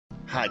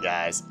Hi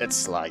guys, it's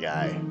Sly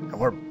Guy, and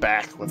we're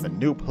back with a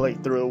new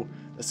playthrough.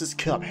 This is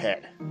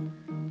Cuphead.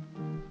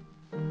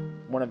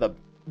 One of the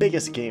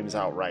biggest games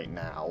out right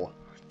now.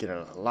 Getting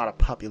a lot of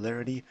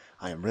popularity.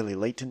 I am really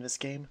late in this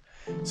game,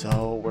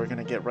 so we're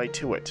gonna get right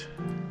to it.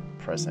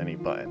 Press any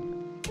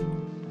button.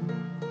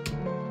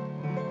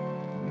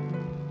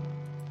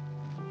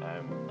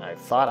 I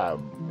thought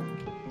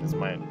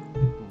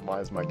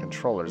why is my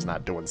controller's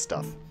not doing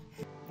stuff?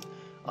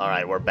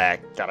 Alright, we're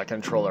back. Got a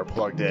controller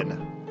plugged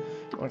in.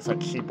 Looks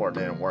like keyboard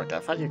didn't work. I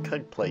thought you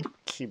could play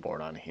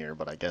keyboard on here,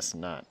 but I guess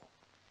not.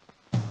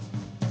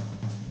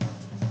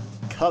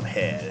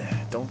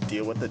 Cuphead. Don't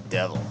deal with the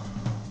devil.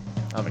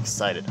 I'm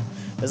excited.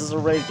 This is a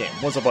raid game.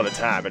 Once upon a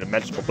time, in a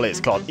magical place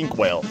called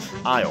Inkwell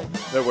Isle,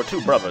 there were two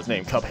brothers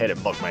named Cuphead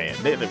and Mugman.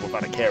 They lived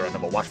without a care under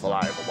the watchful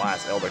eye of a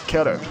wise elder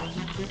killer.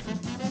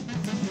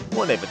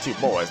 One day the two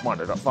boys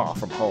wandered far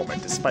from home,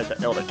 and despite the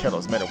elder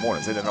killer's many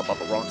warnings, they ended up on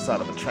the wrong side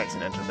of the tracks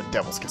and entered the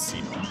devil's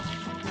casino.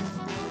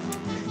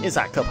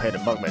 Inside, Cuphead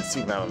and Mugman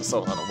soon found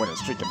themselves on a winning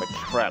streak at the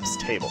crab's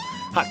table.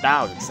 Hot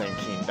dogs and same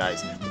keen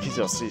dice. The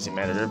casino season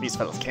manager, these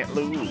fellas can't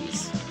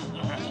lose.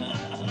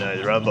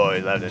 The run boy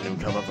allowed a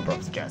newcomer for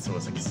Brooks Gas, who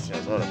was a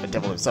casino the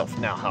devil himself.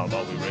 Now how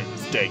about we raise the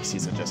stakes, he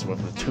suggested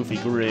with a toothy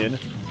grin.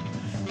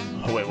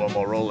 Oh wait, one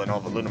more roll and all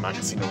the Lunamite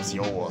casino is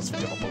yours,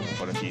 devil boom,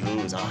 but if you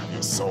lose, I'll have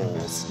your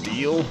souls.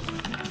 Deal?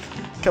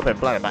 Cuphead,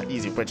 blinded by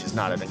easy bridges,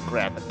 nodded and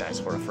grabbed the dice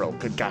for a throw.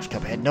 Good gosh,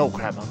 Cuphead, no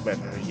crab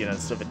Mugman. You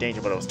understood the danger,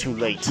 but it was too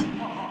late.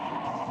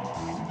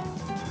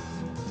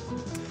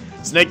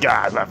 Snake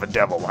eyes, laughed the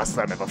devil while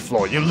slamming the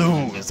floor. You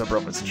lose! The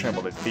brothers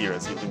trembled in fear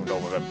as he loomed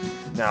over them.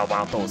 Now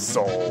about those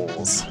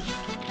souls.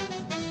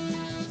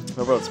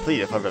 The brothers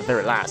pleaded for the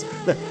very last.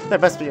 There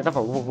must be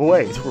another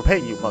way to repay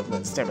you,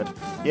 Mugman stammered.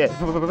 Yeah,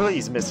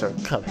 please, Mr.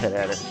 Cuphead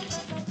added.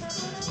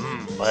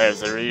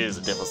 Perhaps there is,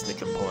 the devil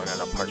snickered, pulling out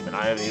a parchment.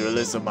 I have here a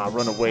list of my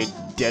runaway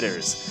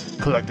debtors.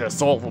 Collect their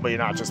soul for me,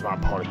 not just my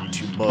part of you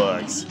two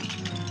mugs.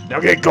 Now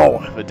get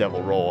going! The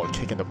devil roared,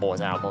 kicking the boys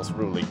out most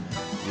rudely.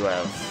 You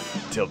have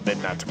till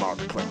midnight tomorrow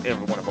to collect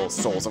every one of those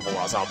souls,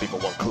 otherwise I'll be the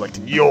one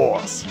collecting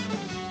yours!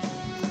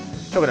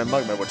 Cuphead and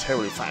Mugman were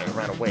terrified and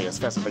ran away as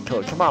fast as they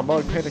could. Come on,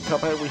 Mugman and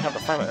Cuphead, we have to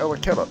find an elder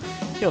killer.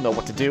 He'll know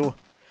what to do.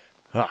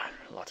 A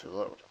lot to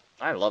load.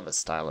 I love the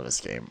style of this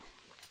game.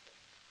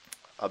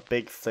 A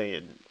big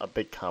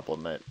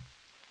compliment.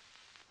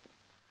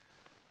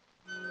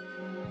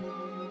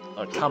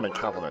 A common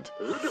compliment.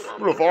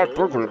 If I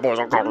quickly, boys,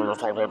 I'm calling you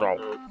for the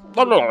devil.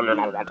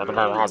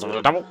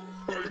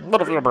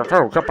 But if you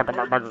prefer to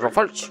come back to your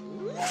face,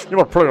 you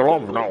must play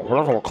along now.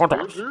 We're not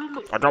contacts.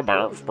 I don't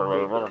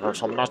have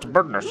some nasty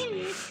business.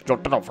 Just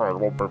don't afraid it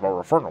won't be very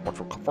infernal, but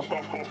you come from.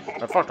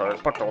 In fact, I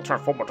expect they'll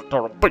transform into a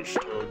terrible beast.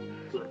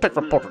 Take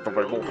the portrait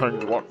away, we'll hang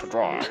you out to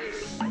dry.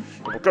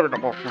 We're getting the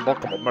most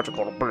remarkable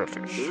magical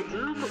abilities.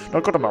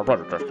 Now go to my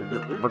writing desk and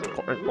get the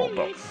magical ink ball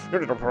though. You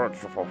need to prepare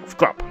for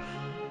scrap.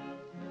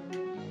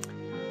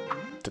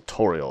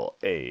 Tutorial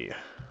A.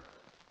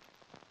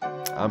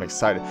 I'm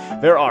excited.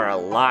 There are a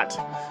lot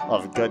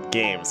of good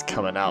games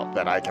coming out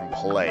that I can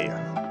play.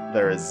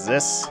 There is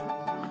this,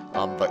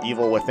 The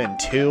Evil Within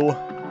 2.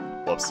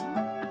 Whoops.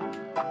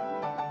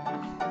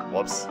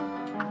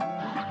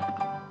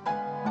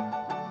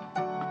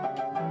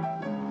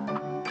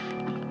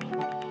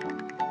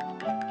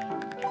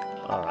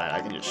 Alright, I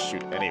can just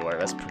shoot anywhere.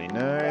 That's pretty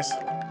nice.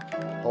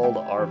 Hold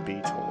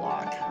RB to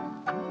lock.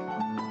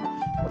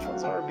 Which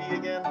one's RB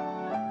again?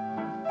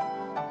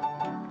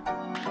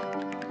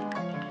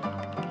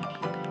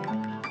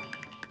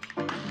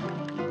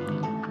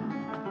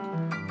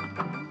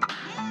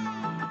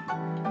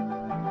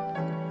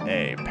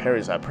 A.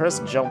 Parry side. Press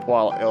jump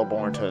while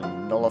airborne to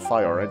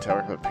nullify or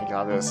interact with pink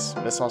objects.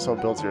 This also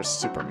builds your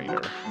super meter.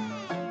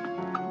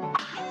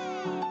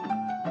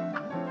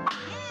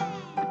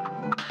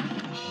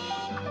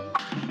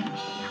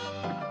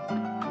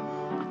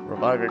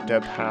 Revive your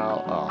dead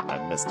pal. Oh, I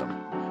missed him.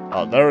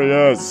 Oh, there he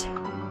is!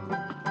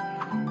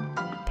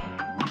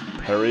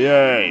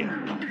 Perrier!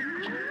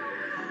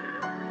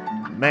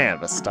 Man,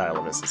 the style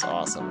of this is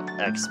awesome.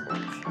 X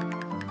move.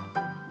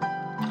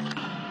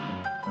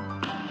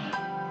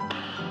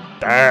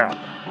 Damn!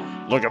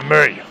 Look at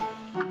me!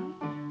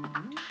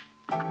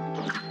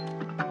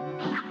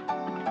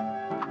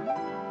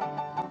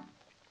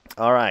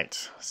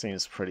 Alright,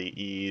 seems pretty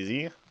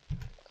easy.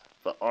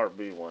 The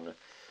RB one.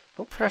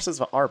 Who presses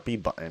the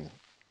RB button?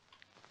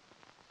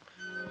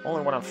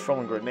 Only when I'm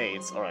throwing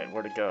grenades. Alright,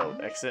 where to go?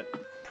 Exit?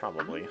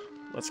 Probably.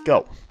 Let's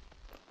go.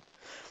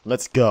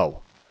 Let's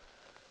go.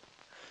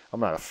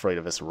 I'm not afraid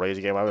of this rage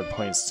game. I've been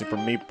playing Super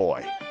Meat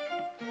Boy.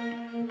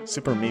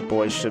 Super Meat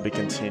Boy should be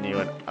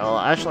continuing. Oh,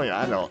 actually,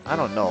 I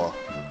don't know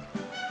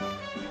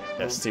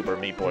if Super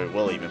Meat Boy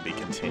will even be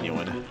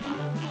continuing.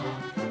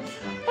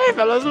 Hey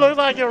fellas, looks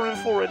like you're in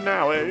for it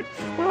now, eh?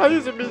 Well, I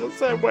used to be the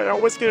same way. I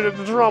always get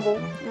into trouble,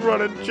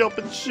 running,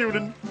 jumping,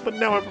 shooting. But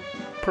now I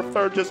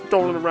prefer just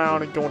strolling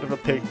around and going to the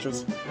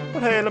pictures.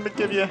 But hey, let me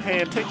give you a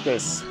hand. Take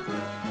this.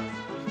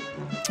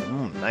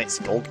 Nice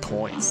gold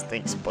coins.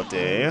 Thanks,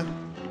 buddy.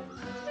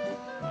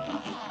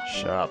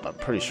 Shut up, I'm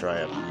pretty sure I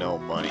have no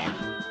money.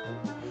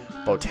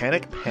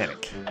 Botanic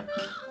Panic.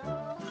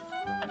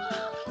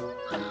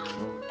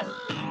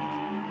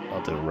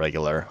 I'll do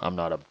regular. I'm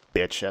not a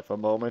bitch at the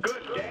moment.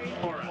 Good day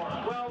for a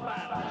swell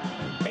battle.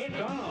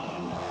 It's on.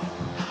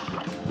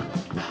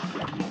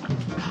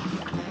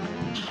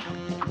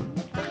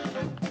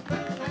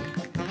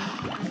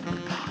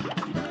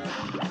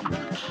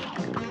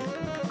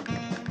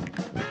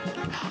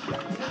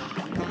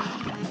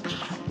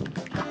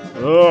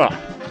 Ugh.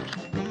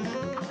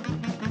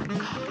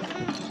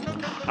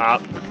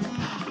 Up.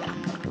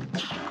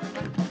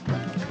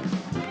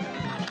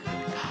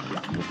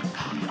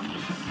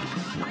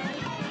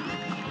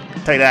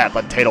 Take that,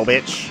 potato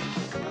bitch.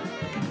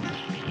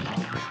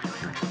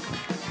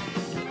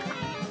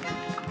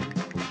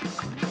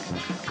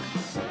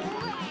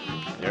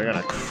 You're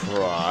gonna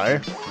cry.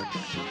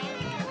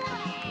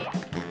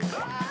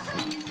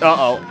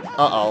 Uh-oh.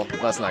 Uh-oh.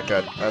 That's not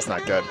good. That's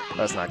not good.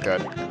 That's not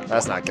good.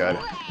 That's not good.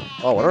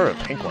 Oh, what are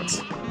the pink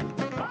ones?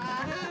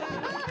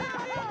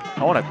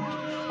 I wanna...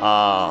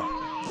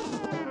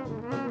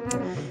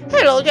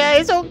 Hello,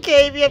 guys.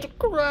 Okay, if you have to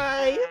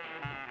cry.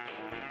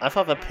 I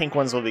thought the pink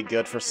ones would be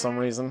good for some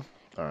reason.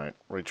 Alright,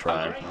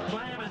 retry.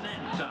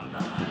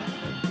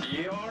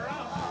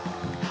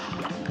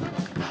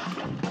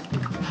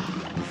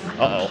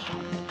 Uh-oh.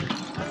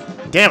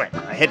 Damn it!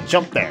 I hit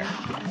jump there.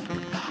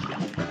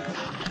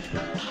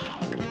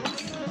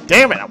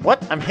 Damn it!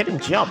 What? I'm hitting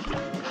jump.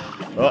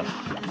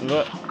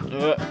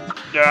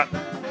 Yeah.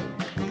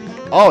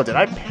 Oh, did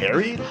I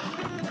parry?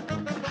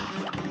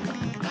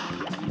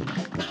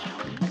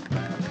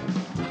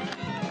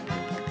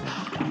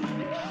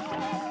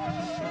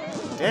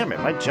 Damn it,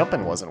 my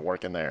jumping wasn't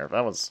working there.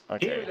 That was...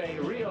 okay. Here's a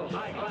real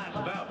high-class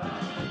bout.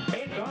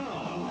 It's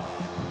on.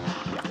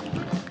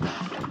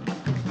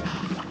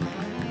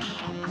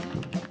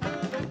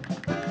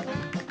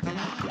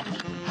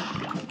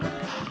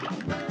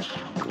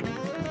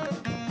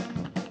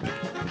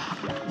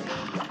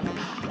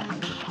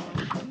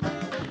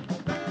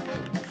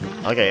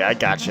 Okay, I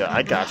gotcha.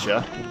 I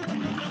gotcha.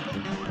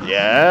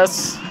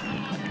 Yes.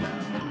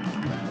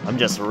 I'm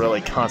just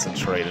really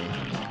concentrating.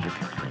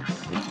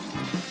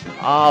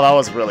 Oh, that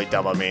was really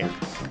dumb of me.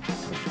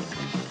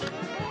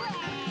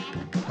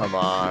 Come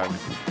on.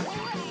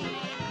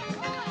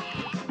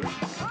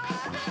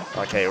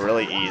 Okay,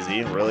 really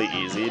easy. Really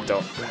easy.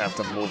 Don't have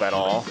to move at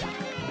all.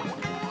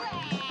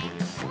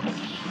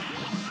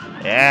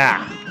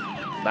 Yeah.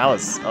 That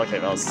was... okay,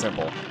 that was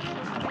simple.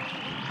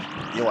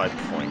 UI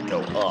point go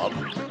up.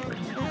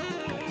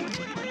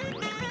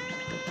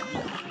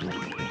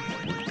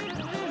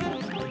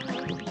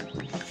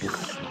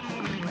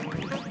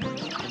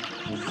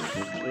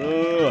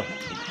 Ugh.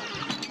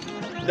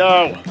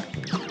 No!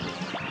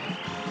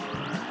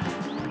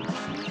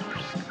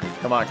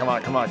 Come on, come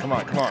on, come on, come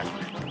on, come on.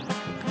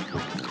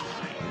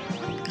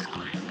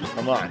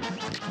 Come on.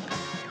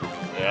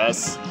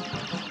 Yes.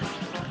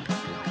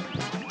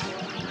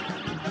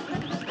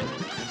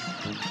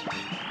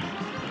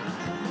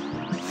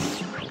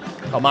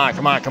 Come on,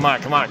 come on, come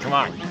on, come on, come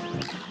on.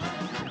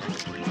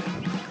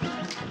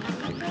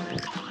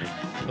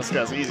 This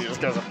guy's easy, this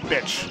guy's a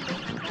bitch.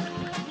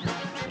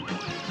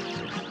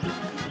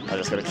 I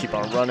just gotta keep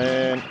on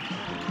running.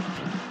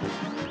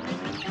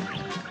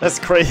 That's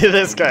crazy,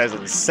 this guy's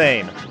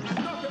insane.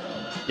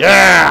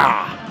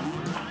 Yeah!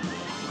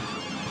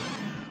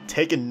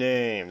 Taking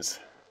names.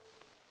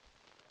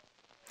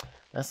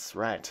 That's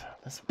right,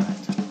 that's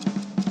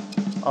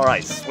right.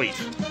 Alright, sweet.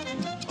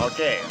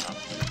 Okay.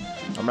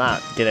 I'm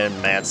not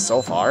getting mad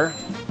so far.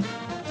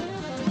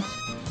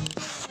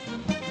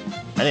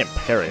 I didn't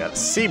parry it.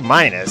 C-.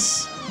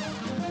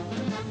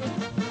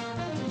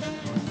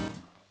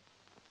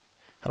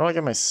 How do I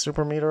get my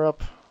super meter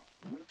up?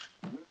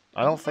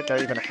 I don't think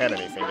I even had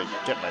anything to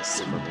get my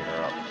super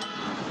meter up.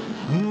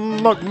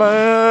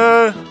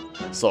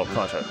 Mugman! Soul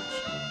contract.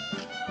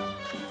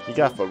 You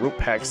got the Root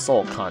Pack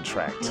Soul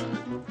contract.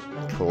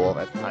 Cool,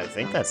 I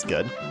think that's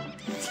good.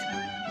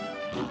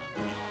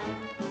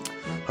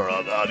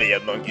 I'll be a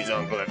monkey's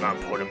uncle and I'm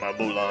putting my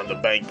moolah on the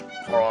bank.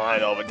 For all I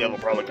know, the devil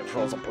probably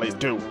controls the place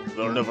too.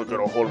 They're never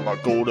gonna hold my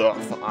gold up.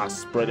 I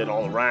spread it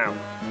all around.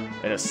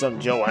 And if some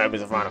Joe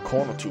happens to find a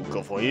corner too,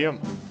 go for him.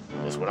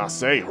 That's what I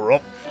say, hurry.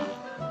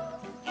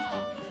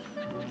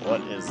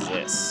 What is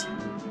this?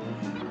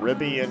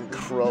 Ribby and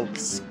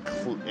Croaks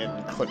in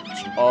Clip.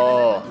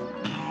 Oh,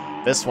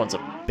 this one's a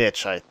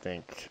bitch, I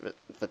think.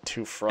 The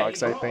two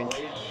frogs, I think.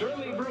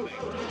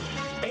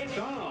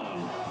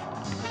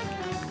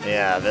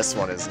 Yeah, this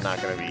one is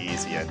not gonna be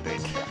easy, I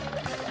think.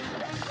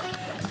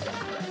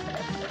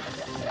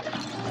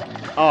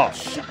 Oh,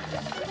 shit.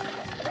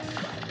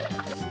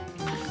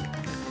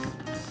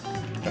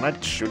 Can I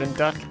shoot and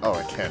duck? Oh,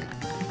 I can.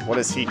 What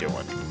is he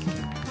doing?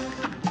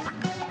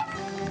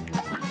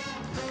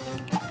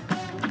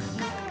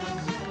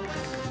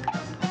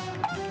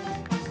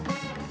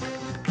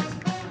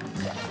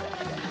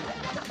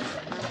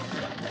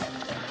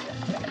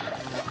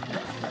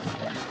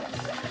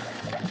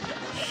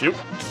 Shoot.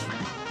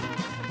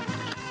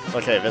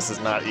 Okay, this is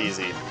not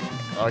easy.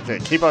 Okay,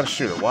 keep on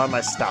shooting. Why am I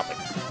stopping?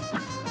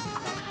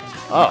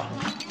 Oh.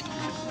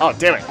 Oh,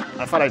 damn it.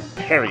 I thought I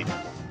parried.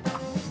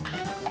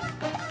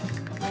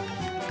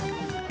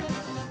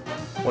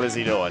 What is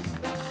he doing?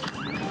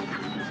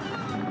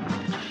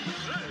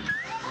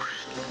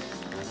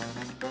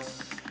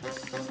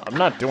 I'm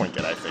not doing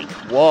it, I think.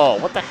 Whoa,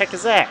 what the heck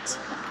is that?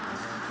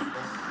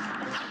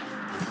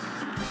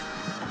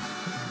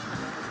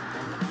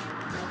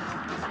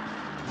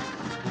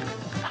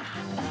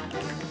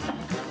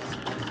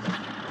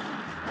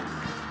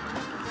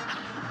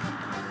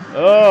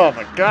 Oh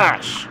my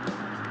gosh!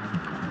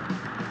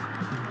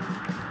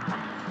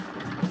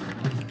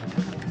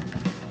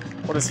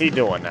 What is he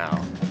doing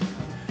now?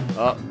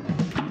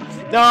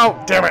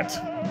 No! Damn it!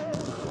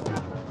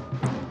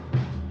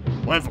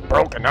 Went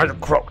broken, now you're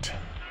croaked.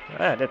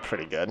 I did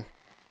pretty good.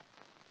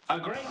 A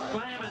great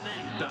slam and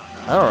then some.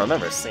 I don't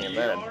remember seeing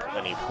that in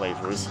any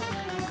playthroughs.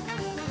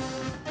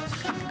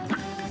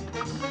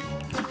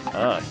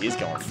 Oh, he's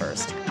going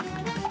first.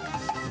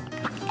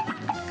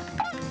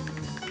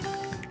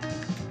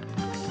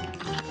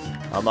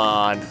 Come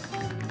on.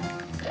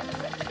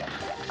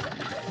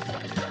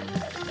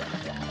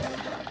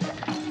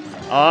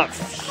 Oh,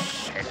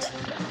 shit.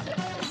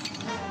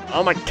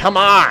 Oh my, come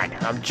on!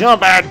 I'm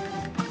jumping!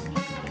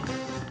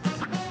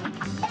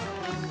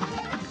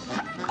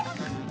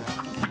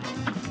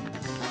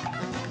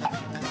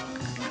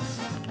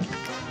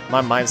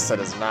 My mindset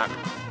is not...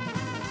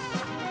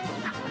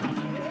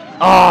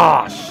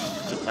 Oh,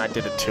 shit. I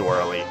did it too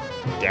early.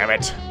 Damn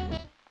it.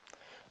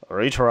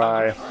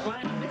 Retry.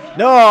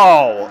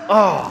 No!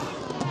 Oh!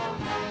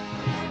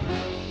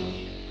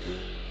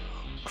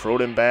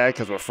 Crowed him back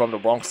because we're from the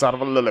wrong side of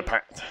a lily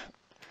pad.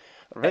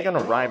 Are they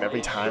gonna rhyme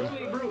every time?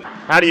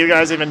 How do you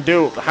guys even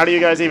do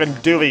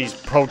these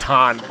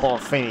proton ball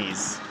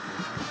thingies?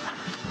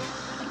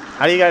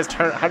 How do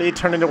you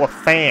turn into a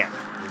fan?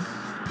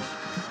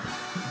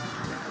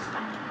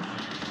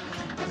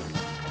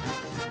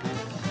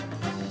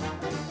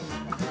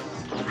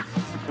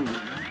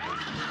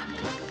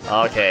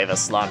 Okay, the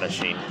slot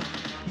machine.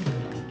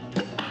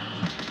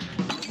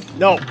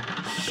 No!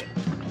 Shit.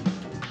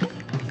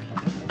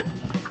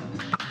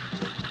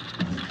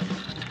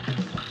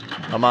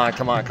 Come on,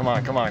 come on, come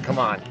on, come on, come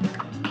on.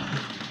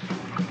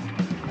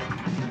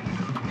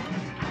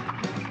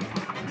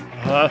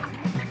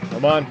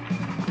 Come on.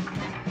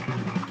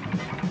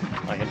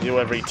 I can do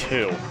every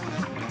two.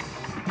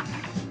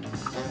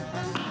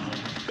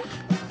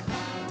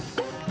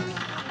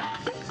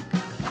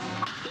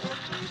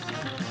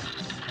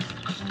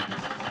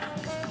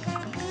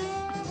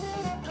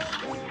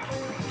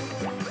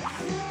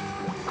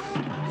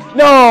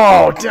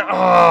 No!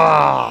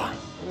 Ah!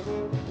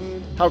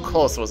 How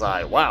close was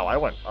I? Wow, I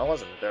was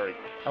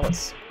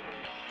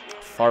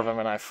farther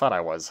than I thought I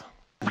was.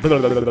 I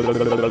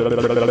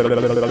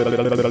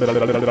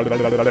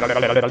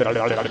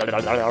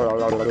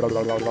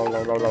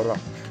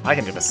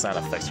can do the sound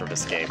effects for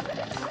this game.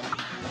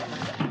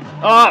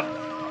 Ah!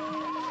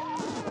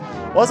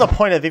 What was the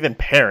point of even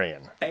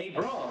parrying?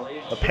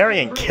 The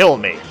parrying killed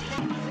me.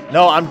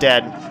 No, I'm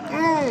dead.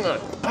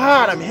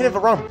 God, I'm hitting the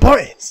wrong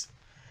buttons.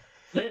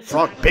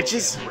 Frog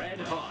bitches.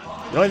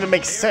 You don't even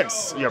make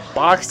sense. You're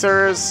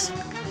boxers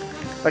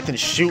that can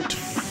shoot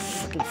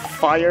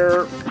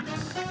fire.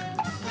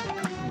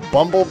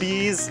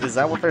 Bumblebees? Is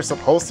that what they're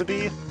supposed to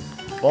be?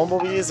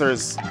 Bumblebees?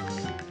 There's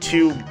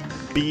two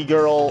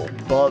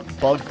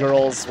bug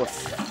girls with...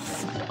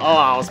 Oh,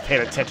 I was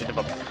paying attention to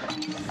them.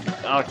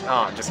 Oh,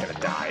 I'm just gonna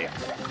die.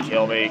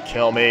 Kill me,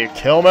 kill me,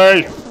 kill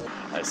me!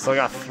 I still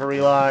got 3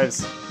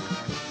 lives.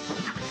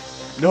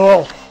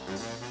 No!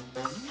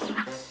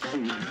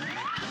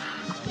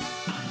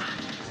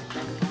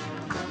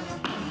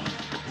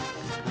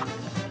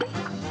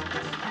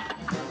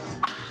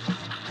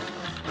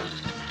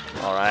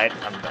 Alright,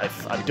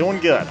 I'm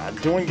doing good. I'm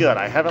doing good.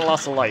 I haven't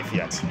lost a life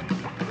yet.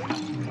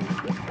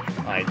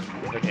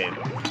 Okay.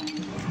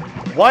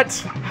 What?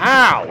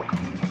 How?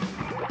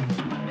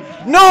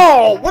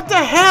 No! What the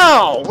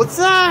hell? What's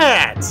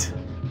that?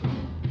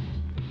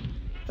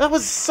 That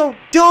was so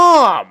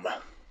dumb!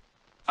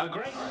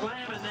 God,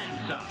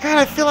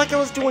 I feel like I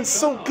was doing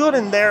so good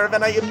in there,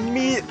 then I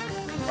immediately...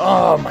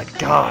 Oh my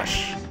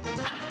gosh.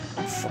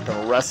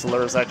 Fucking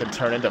wrestlers that can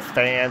turn into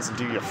fans and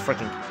do your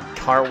freaking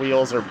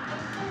cartwheels or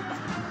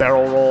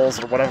barrel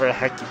rolls or whatever the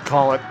heck you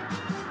call it.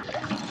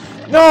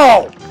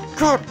 No!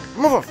 God,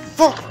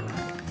 motherfucker!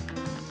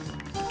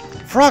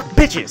 Frog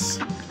bitches!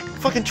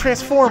 Fucking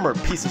transformer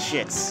piece of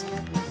shits.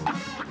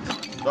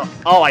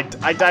 Oh,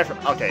 I died from...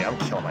 Okay, I'm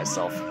killing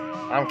myself.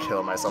 I'm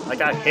killing myself. I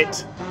got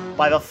hit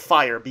by the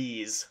fire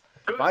bees.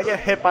 If I get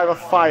hit by the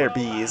fire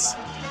bees,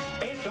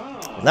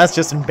 that's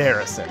just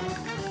embarrassing.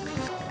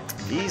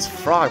 These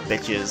frog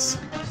bitches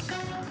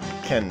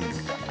can...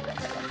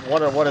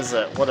 What are those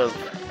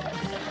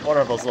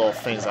little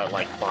things that,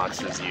 like,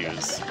 boxers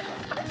use?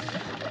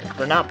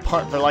 They're not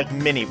they're like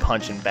mini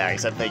punching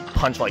bags that they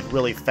punch, like,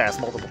 really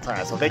fast multiple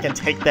times. So they can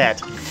take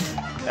that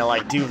and,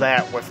 like, do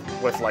that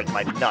with like,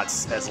 my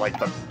nuts as, like,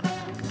 the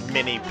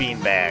mini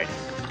beanbag.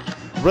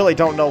 Really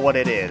don't know what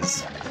it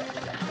is.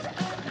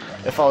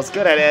 If I was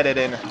good at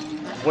editing,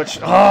 which...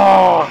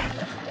 Oh!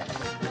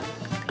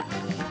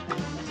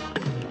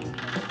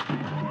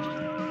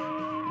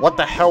 What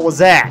the hell was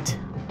that?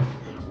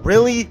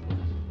 Really?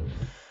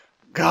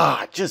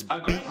 God, just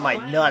beat my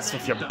nuts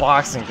with your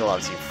boxing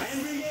gloves, you...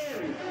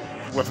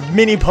 With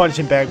mini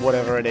punching bag,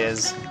 whatever it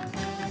is.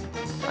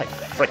 I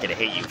frickin'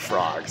 hate you,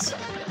 frogs.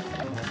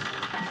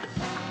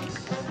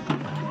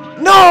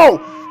 No!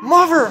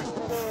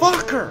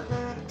 Motherfucker!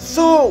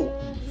 So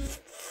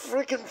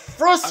freaking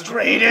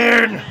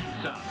frustrating!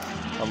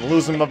 I'm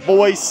losing my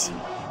voice.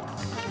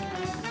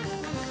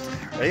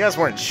 Are you guys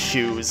wearing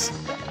shoes?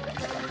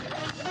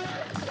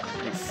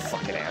 You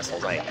fucking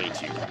assholes, I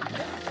hate you.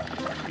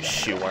 You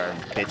shoe-wearing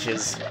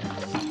bitches.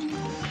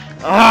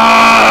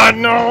 Ah,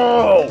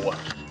 no!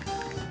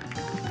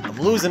 I'm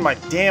losing my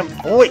damn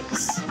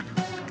voice.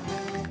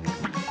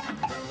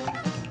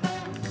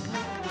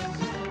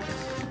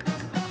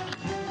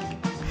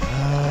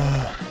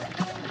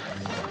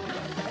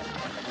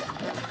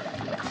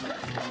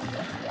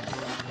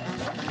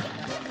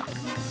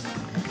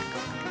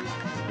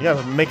 You guys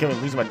are making me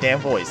lose my damn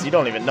voice. You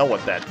don't even know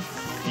what that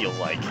feels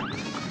like.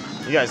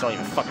 You guys don't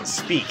even fucking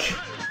speak.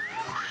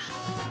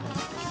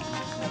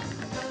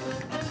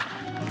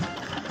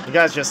 You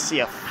guys just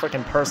see a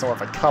freaking person with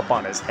a cup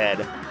on his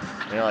head,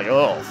 and you're like,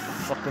 oh,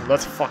 fucking,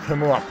 let's fuck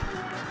him up.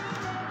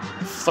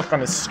 Suck on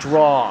his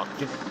straw.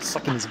 Get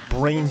sucking his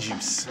brain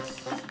juice.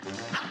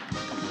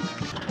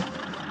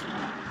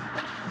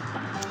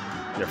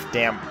 Your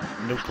damn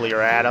nuclear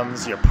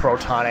atoms, your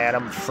proton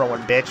atom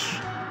throwing bitch.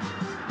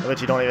 I bet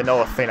you don't even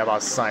know a thing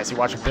about science. You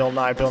watch Bill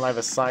Nye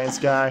the Science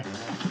Guy?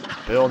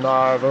 Bill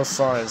Nye the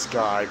Science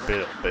Guy.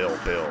 Bill.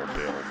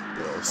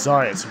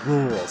 Science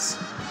rules.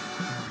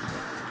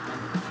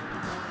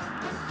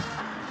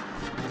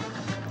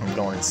 I'm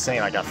going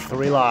insane. I got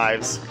 3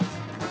 lives.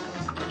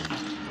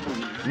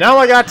 Now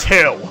I got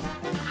 2.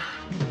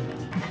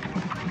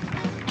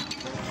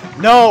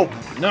 No!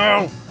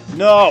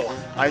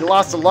 I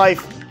lost a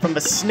life from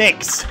the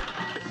snakes.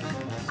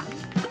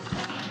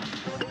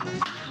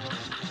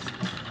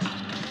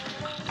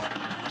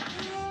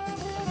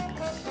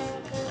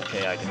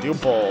 Okay, I can do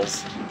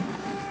bowls.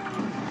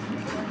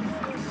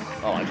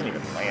 Oh, I can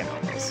even land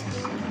on this.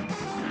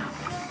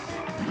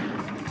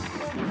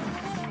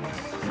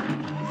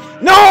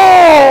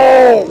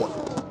 No!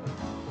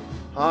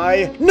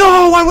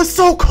 No! I was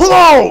so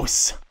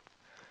close!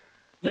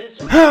 Bill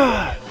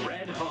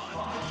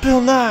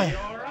Nye!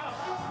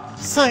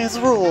 Science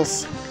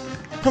rules!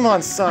 Come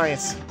on,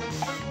 science!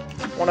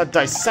 I want to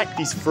dissect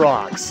these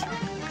frogs.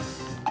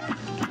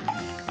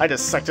 I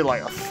dissected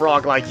like a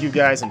frog like you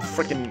guys in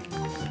frickin'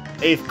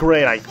 8th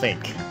grade, I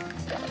think.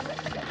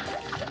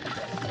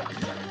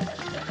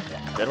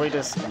 Did we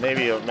just...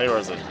 maybe it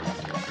was a...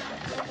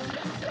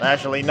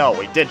 Actually, no,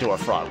 we did do a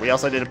frog. We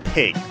also did a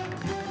pig.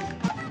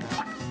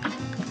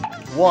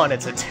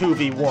 It's a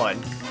 2v1.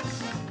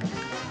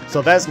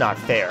 So that's not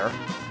fair.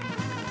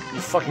 You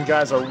fucking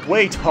guys are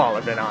way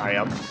taller than I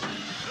am.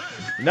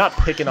 You're not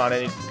picking on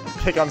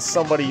pick on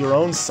somebody your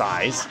own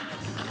size.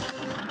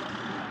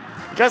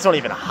 You guys don't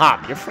even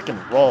hop. You're freaking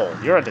roll.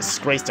 You're a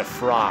disgrace to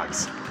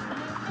frogs.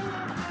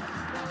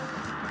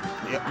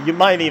 You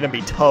might even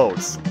be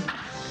toads.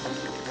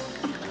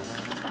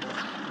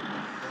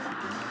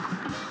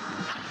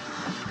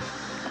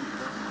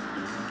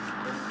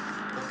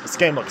 This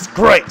game looks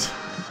great!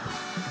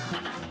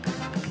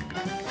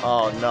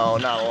 Oh no,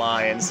 not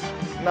lions.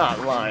 Not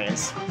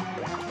lions.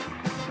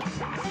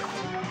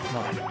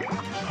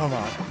 Come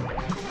on.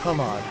 Come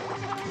on.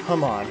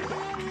 Come on.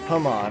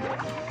 Come on.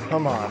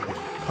 Come on.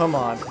 Come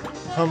on.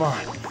 Come on.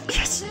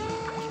 Yes!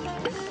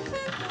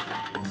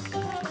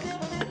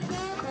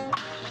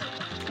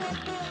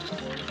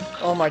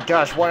 Oh my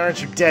gosh, why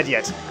aren't you dead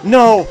yet?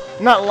 No!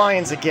 Not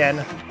lions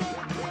again!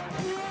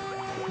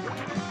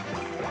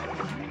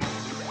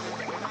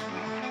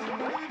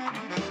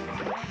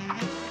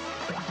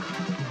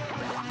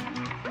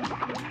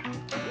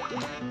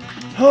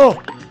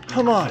 Oh!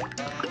 Come on!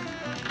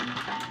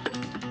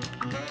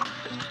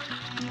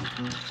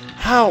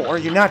 How are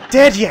you not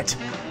dead yet?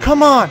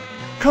 Come on!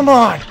 Come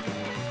on!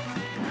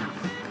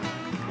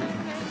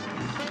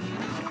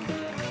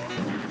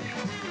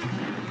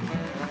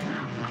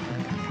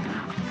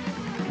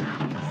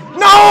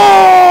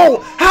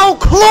 No! How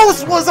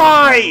close was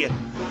I?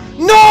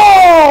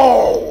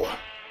 No!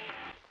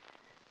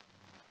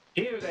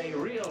 Here's a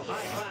real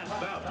high-class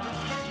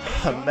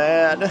bout.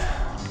 Man.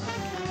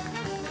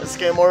 This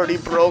game already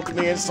broke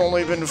me. It's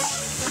only been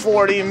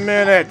 40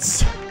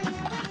 minutes.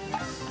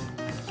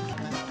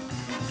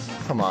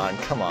 Come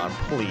on,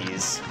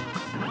 please.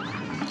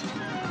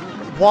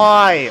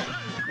 Why?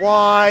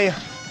 Why?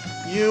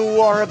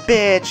 You are a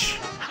bitch.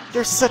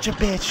 You're such a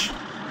bitch.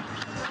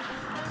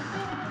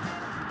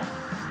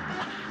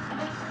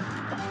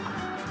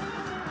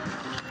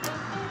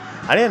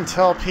 I didn't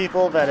tell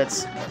people that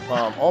it's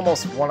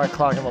almost 1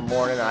 o'clock in the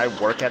morning and I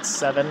work at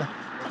 7.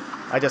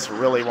 I just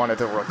really wanted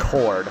to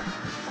record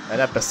an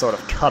episode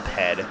of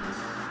Cuphead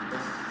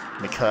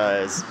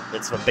because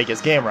it's the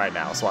biggest game right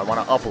now, so I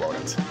want to upload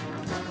it.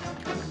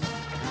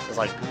 It's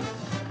like...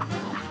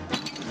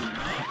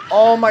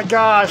 Oh my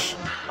gosh!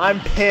 I'm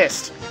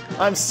pissed.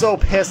 I'm so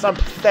pissed. I'm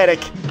pathetic.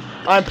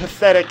 I'm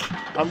pathetic.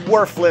 I'm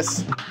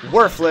worthless.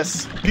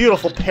 Worthless.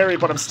 Beautiful parry,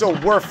 but I'm still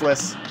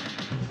worthless.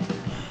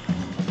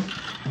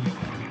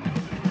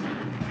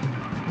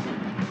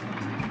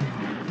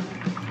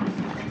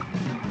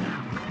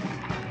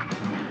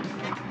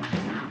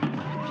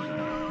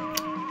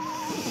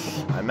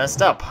 I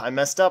messed up. I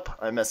messed up.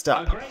 I messed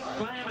up. A great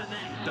slam and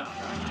then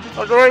some.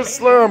 A great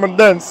slam and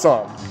then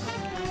some.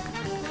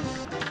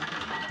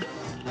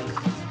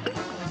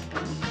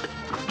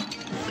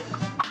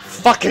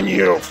 Fucking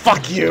you!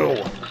 Fuck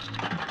you!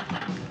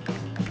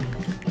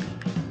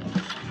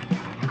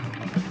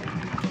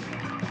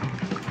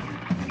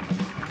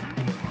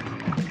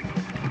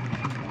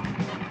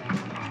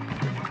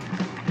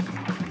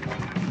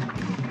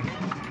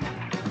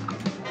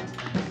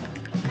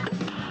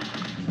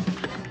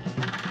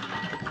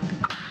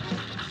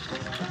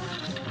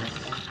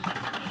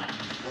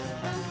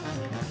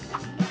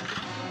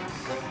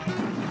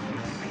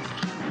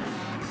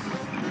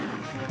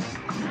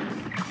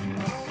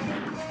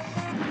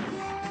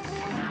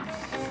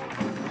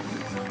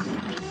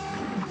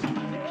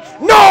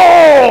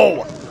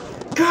 No!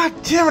 God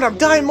damn it, I'm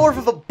dying more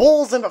for the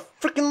bulls than the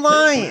freaking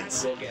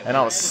lines! And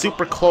I was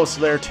super close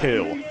there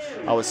too.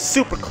 I was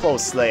super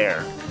close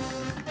there.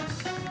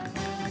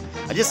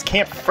 I just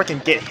can't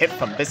freaking get hit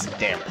from this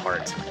damn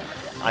part.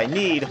 I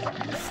need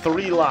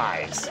 3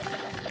 lives.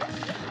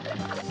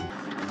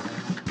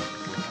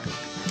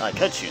 I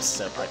could choose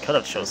simple. I could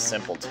have chose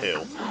simple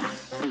too.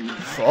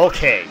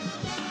 Okay.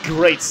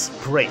 Great,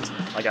 great.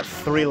 I got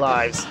 3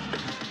 lives.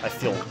 I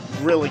feel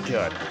really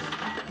good.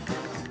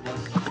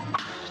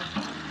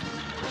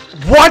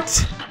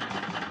 What?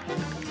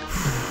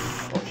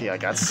 Okay, I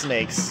got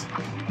snakes.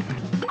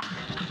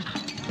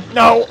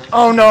 No!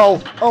 Oh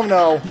no! Oh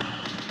no!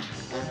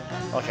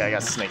 Okay, I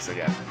got snakes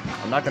again.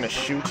 I'm not gonna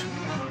shoot.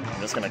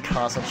 I'm just gonna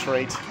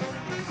concentrate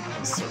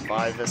and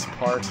survive this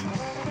part.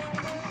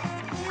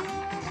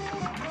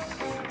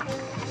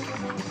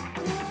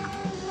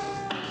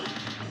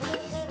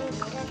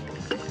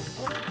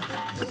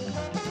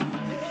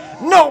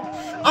 No!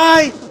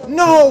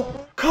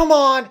 No! Come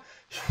on!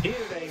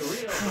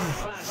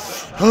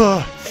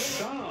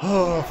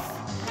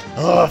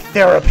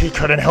 Therapy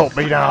couldn't help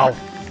me now.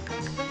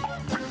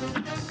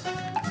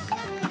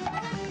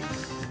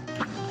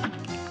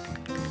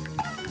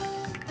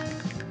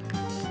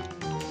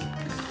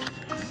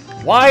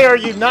 Why are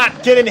you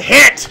not getting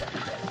hit?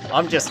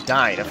 I'm just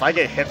dying. If I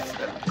get hit,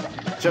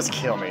 just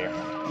kill me.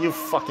 You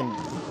fucking...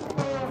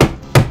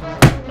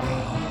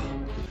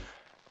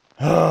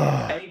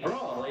 A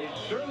brawl is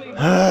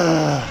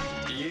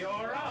surely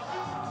you're up.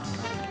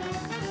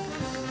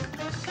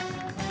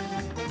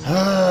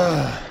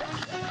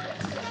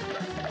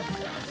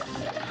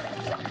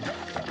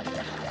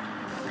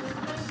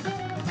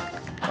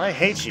 I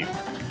hate you.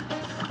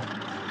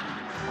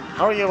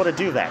 How are you able to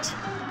do that?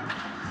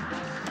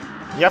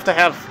 You have to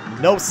have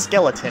no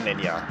skeleton in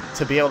you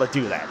to be able to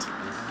do that.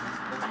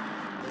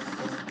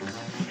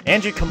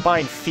 And you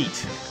combine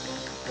feet.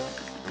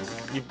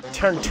 You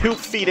turn 2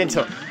 feet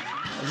into...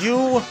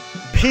 You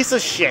piece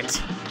of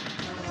shit!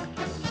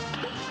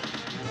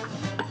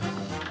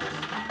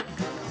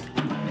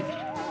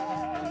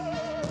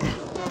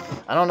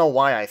 I don't know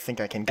why I think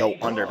I can go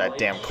under that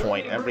damn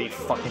coin every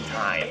fucking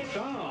time.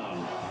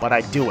 But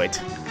I do it.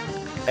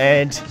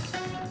 And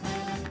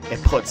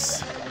it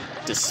puts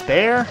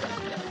despair.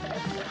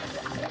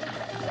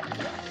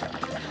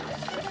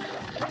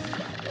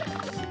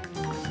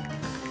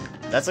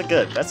 That's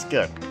good.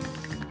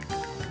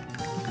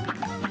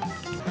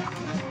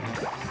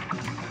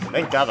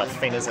 Thank God that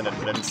thing isn't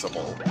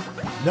invincible.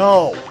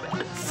 No!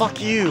 Fuck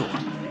you!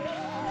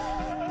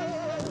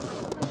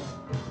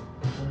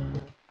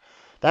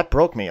 That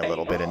broke me a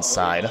little bit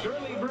inside.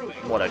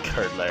 What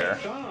occurred there?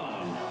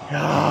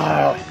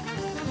 I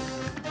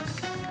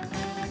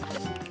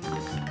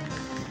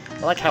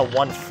like how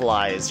one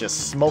fly is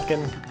just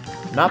smoking,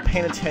 not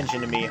paying attention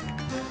to me.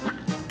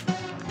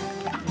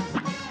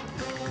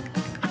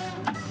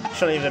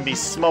 Shouldn't even be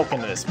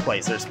smoking in this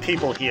place. There's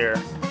people here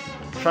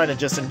trying to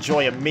just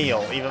enjoy a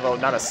meal, even though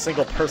not a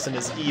single person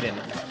is eating.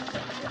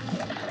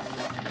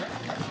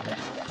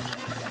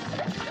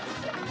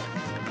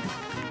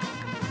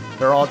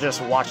 They're all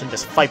just watching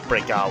this fight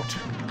break out.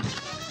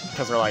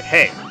 Because they're like,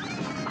 hey,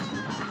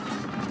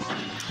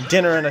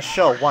 dinner and a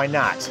show, why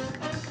not?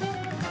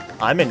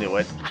 I'm into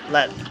it.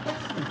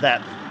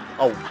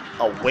 A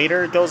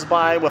waiter goes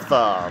by with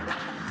a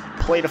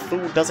plate of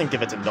food, doesn't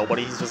give it to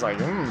nobody. He's just like,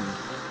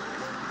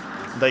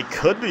 they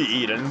could be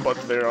eaten, but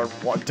they are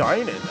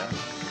dining.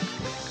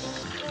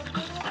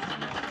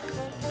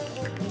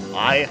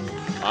 I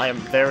am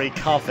very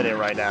confident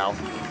right now.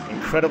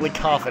 Incredibly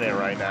confident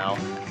right now.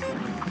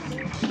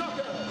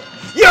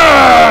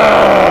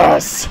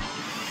 Yes!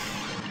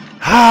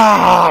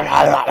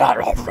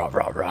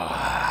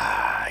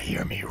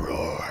 Hear me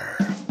roar.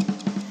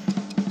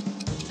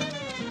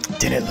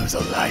 Didn't lose a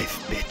life,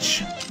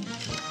 bitch.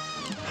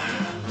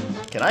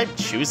 Can I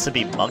choose to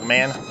be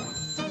Mugman?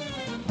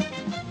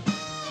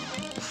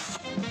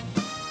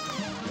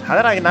 How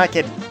did I not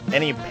get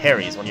any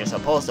parries when you're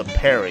supposed to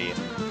parry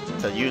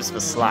to use the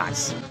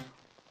slots?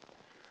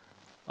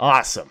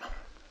 Awesome.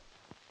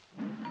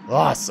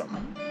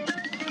 Awesome.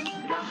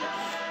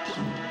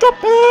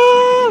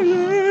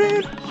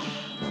 Cuphead!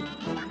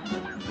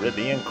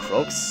 Ribby and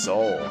Croak's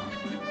soul.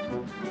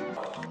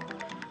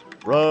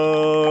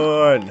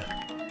 Run!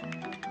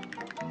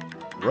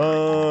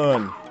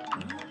 Run!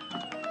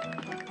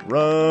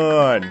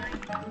 Run!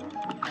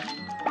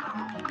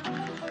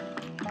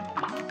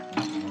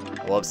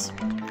 Whoops.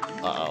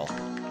 Uh-oh.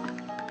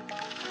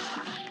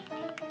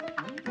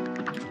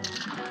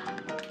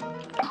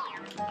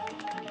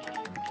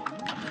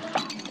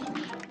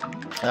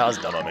 That was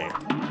dumb of me.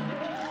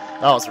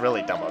 That was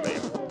really dumb of me.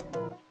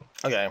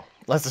 Okay,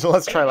 let's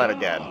try that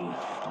again.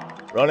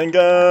 Run and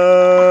gun!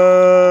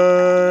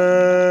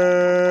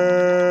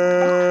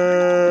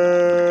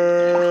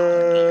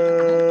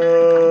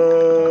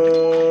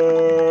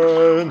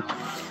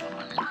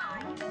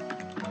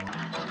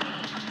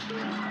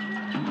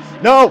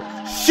 No!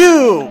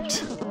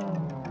 Shoot!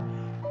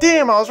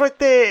 Damn, I was right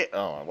there!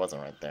 Oh, I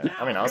wasn't right there.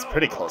 I mean, I was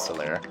pretty close to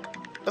there.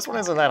 This one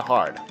isn't that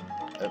hard.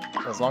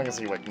 As long as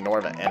you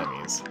ignore the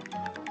enemies.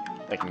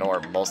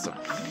 Ignore most of...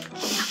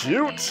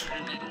 Shoot!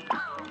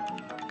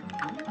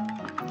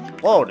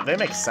 Whoa, did they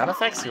make sound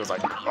effects? He was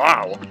like,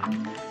 wow!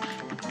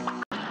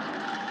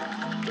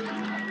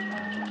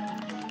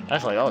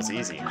 Actually, that was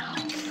easy.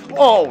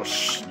 Whoa,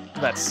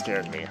 that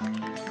scared me.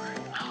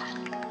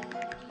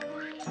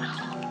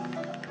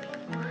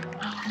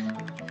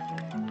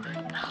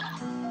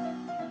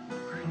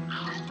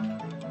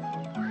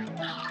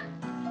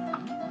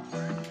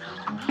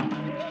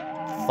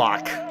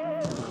 Fuck.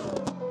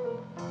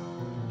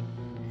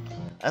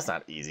 That's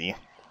not easy.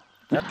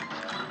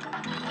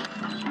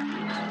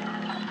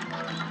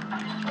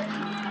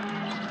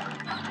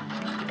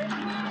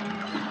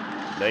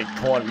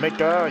 Acorn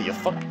Maker, you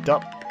fucked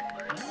up.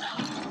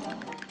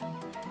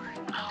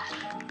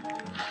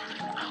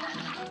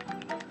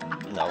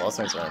 No, those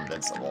things are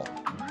invincible.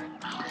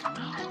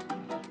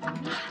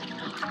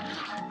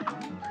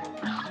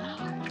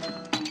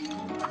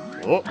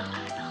 Oh.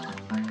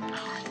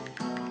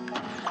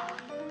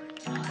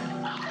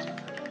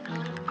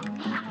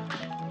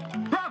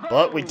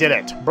 But we did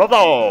it!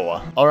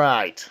 Bravo!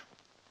 Alright.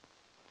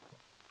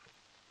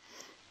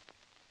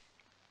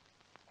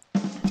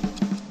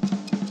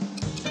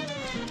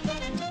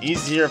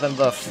 Easier than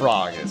the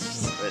frog.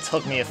 It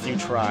took me a few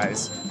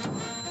tries.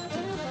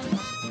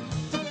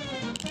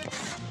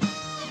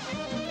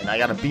 And I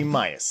got a B-.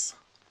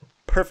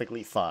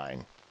 Perfectly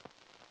fine.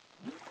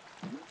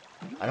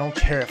 I don't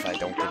care if I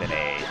don't get an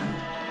A.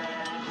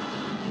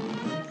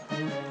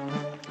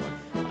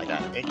 I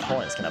got 8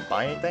 coins. Can I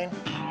buy anything?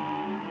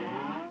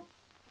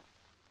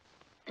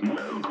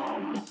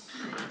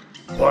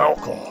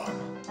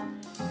 Welcome!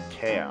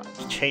 Chaos.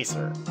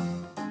 Chaser.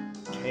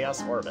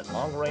 Chaos Orbit.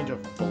 Long range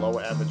of below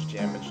average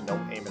damage, no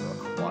aiming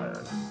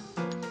required.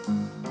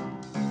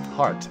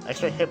 Heart.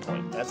 Extra hit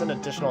point. Adds an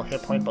additional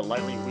hit point but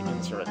lightly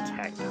weakens your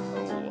attack.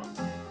 Oh.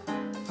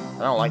 I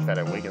don't like that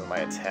it weakens my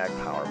attack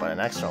power, but an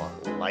extra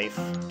life.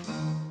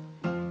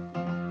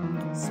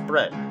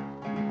 Spread.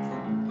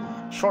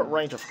 Short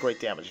range of great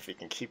damage if you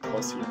can keep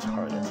close to your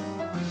target.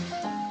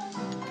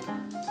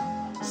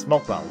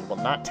 Smoke bomb. You will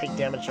not take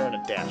damage during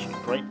a dash. A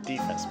great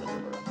defense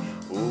maneuver.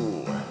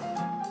 Ooh.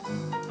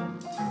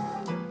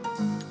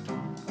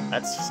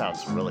 That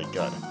sounds really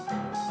good.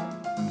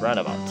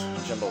 Roundabout.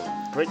 Jumbo.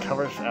 Great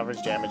coverage,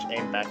 average damage,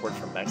 aim backward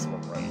for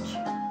maximum range.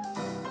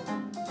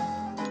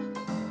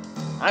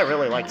 I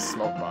really like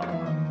Smoke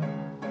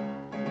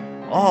Bomb.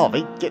 Oh,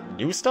 they get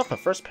new stuff? The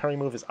first parry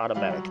move is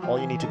automatic. All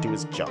you need to do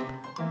is jump.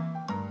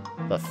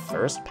 The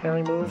first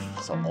parry move?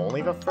 So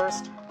only the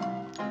first?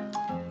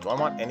 Do I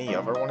want any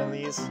other one of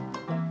these?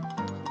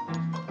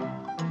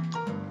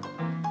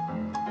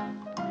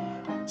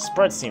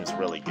 Spread seems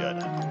really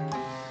good.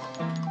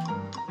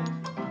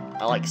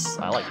 I like the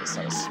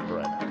sound of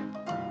spread.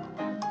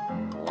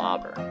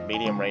 Lobber.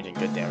 Medium range and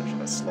good damage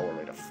with a slower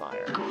rate of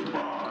fire.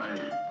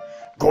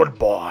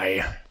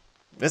 Goodbye!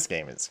 This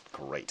game is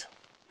great.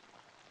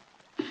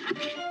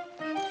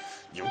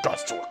 You got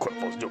to equip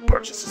those new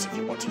purchases if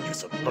you want to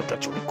use them. Look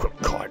at your equip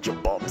card, you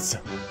bums.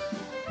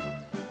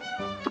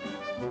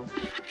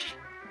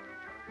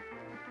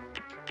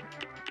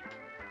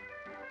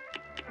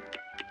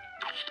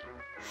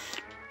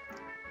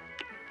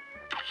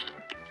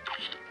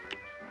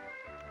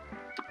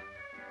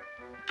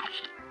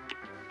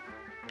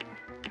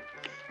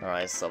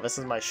 Alright, so this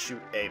is my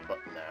shoot A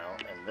button now,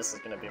 and this is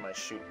gonna be my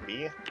shoot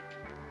B.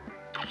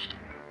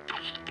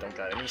 Don't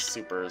got any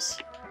supers.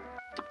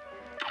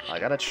 I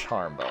got a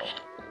charm bow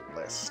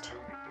list.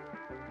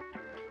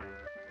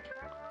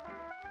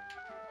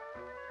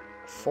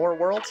 4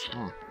 worlds?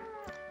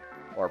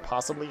 Or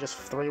possibly just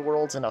 3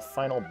 worlds and a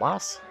final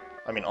boss?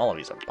 I mean, all of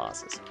these are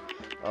bosses.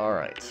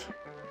 Alright.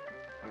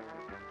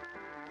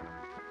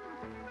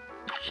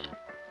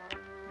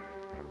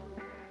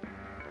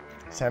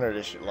 Standard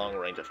issue, long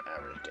range of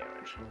average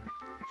damage.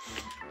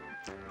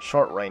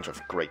 Short range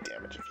of great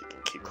damage if you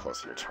can keep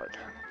close to your target.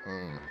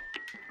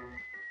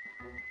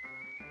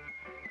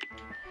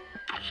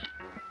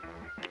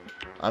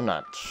 I'm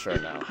not sure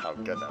now how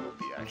good that would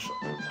be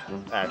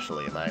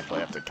actually, if I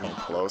actually have to come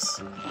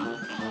close.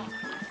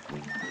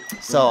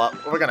 So,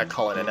 we're gonna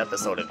call it an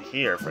episode in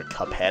here for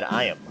Cuphead.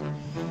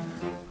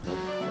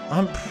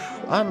 I'm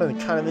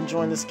kind of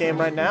enjoying this game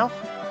right now.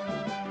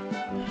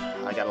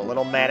 I got a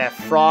little mad at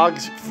frog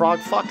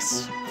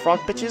fucks, frog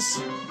bitches,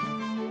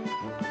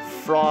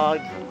 frog,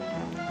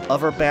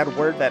 other bad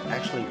word that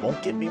actually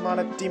won't get me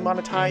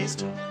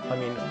demonetized. I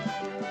mean,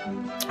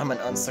 I'm an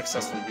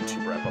unsuccessful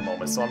YouTuber at the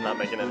moment, so I'm not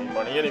making any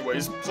money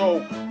anyways,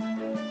 so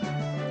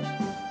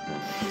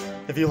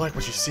if you like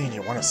what you see and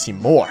you want to see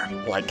more,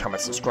 like,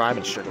 comment, subscribe,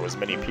 and share to as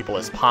many people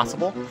as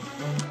possible.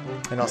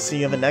 And I'll see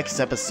you in the next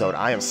episode.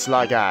 I am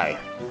Sly Guy.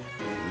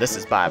 This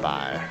is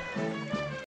bye-bye.